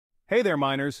Hey there,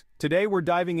 miners. Today we're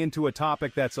diving into a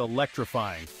topic that's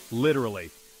electrifying, literally.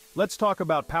 Let's talk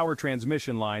about power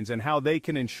transmission lines and how they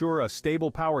can ensure a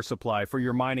stable power supply for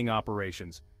your mining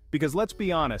operations. Because let's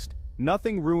be honest,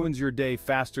 nothing ruins your day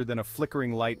faster than a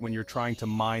flickering light when you're trying to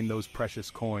mine those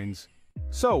precious coins.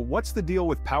 So, what's the deal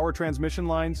with power transmission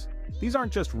lines? These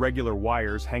aren't just regular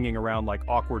wires hanging around like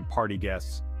awkward party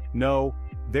guests. No,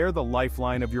 they're the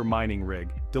lifeline of your mining rig,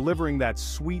 delivering that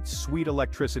sweet, sweet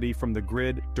electricity from the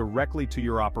grid directly to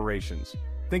your operations.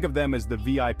 Think of them as the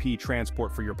VIP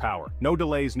transport for your power. No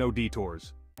delays, no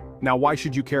detours. Now, why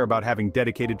should you care about having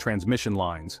dedicated transmission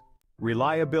lines?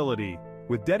 Reliability.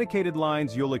 With dedicated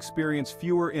lines, you'll experience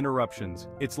fewer interruptions.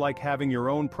 It's like having your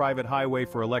own private highway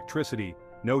for electricity.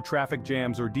 No traffic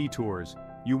jams or detours.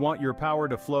 You want your power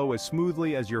to flow as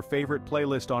smoothly as your favorite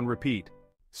playlist on repeat.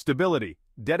 Stability.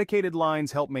 Dedicated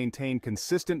lines help maintain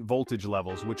consistent voltage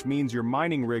levels, which means your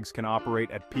mining rigs can operate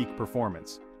at peak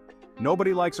performance.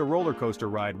 Nobody likes a roller coaster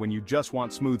ride when you just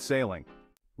want smooth sailing.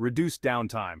 Reduced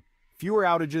downtime. Fewer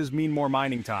outages mean more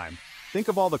mining time. Think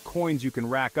of all the coins you can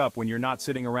rack up when you're not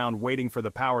sitting around waiting for the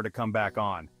power to come back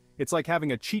on. It's like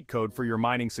having a cheat code for your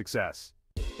mining success.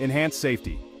 Enhanced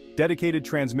safety. Dedicated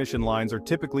transmission lines are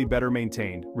typically better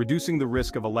maintained, reducing the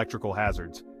risk of electrical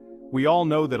hazards. We all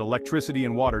know that electricity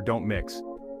and water don't mix.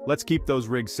 Let's keep those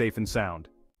rigs safe and sound.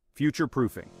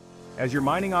 Future-proofing. As your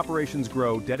mining operations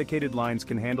grow, dedicated lines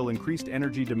can handle increased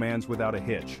energy demands without a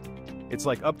hitch. It's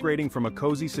like upgrading from a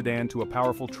cozy sedan to a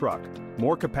powerful truck,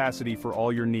 more capacity for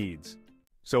all your needs.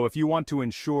 So if you want to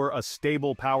ensure a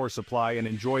stable power supply and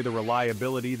enjoy the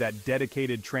reliability that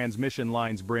dedicated transmission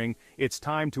lines bring, it's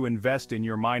time to invest in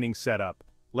your mining setup.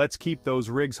 Let's keep those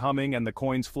rigs humming and the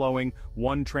coins flowing,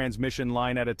 one transmission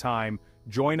line at a time.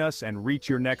 Join us and reach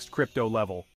your next crypto level.